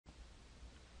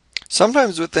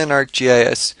Sometimes within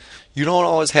ArcGIS, you don't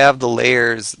always have the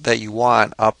layers that you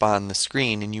want up on the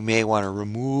screen, and you may want to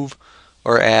remove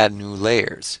or add new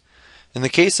layers. In the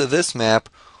case of this map,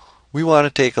 we want to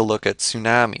take a look at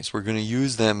tsunamis. We're going to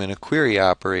use them in a query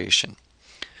operation.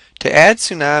 To add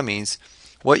tsunamis,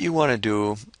 what you want to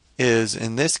do is,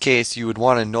 in this case, you would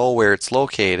want to know where it's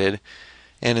located,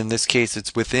 and in this case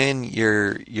it's within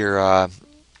your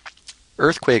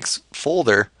earthquakes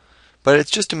folder, but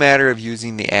it's just a matter of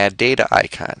using the add data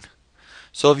icon.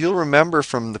 So if you'll remember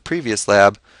from the previous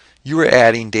lab, you were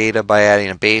adding data by adding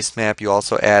a base map. You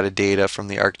also added data from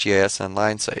the ArcGIS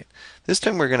Online site. This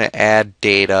time we're going to add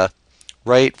data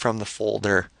right from the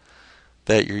folder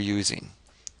that you're using.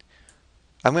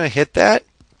 I'm going to hit that,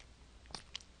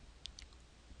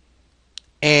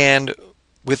 and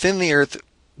within the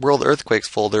World Earthquakes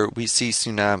folder we see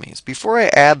tsunamis. Before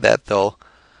I add that though,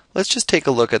 let's just take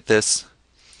a look at this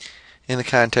in the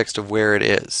context of where it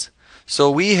is. So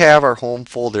we have our home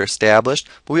folder established,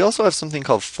 but we also have something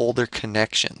called folder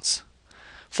connections.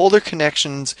 Folder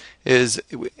connections is,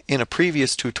 in a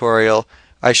previous tutorial,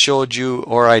 I showed you,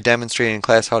 or I demonstrated in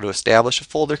class, how to establish a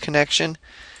folder connection.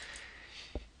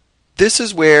 This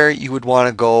is where you would want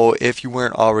to go if you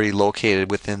weren't already located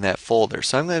within that folder.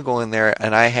 So I'm going to go in there,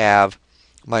 and I have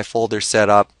my folder set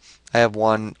up. I have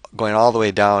one going all the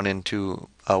way down into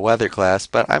a weather class,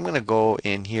 but I'm going to go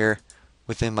in here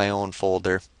within my own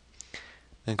folder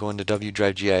and go into W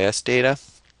Drive GIS data,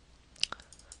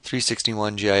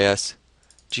 361 GIS,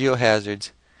 geohazards,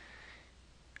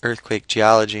 earthquake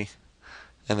geology,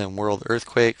 and then world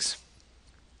earthquakes,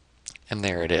 and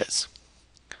there it is.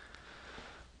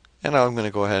 And now I'm going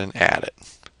to go ahead and add it.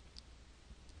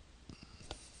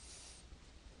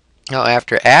 Now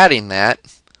after adding that,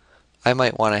 I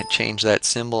might want to change that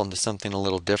symbol into something a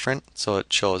little different so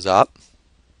it shows up.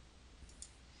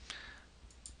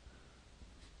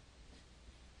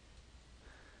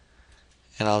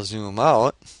 And I'll zoom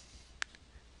out,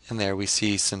 and there we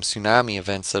see some tsunami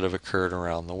events that have occurred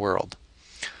around the world.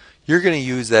 You're going to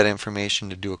use that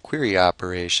information to do a query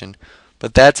operation,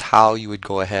 but that's how you would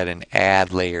go ahead and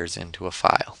add layers into a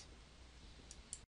file.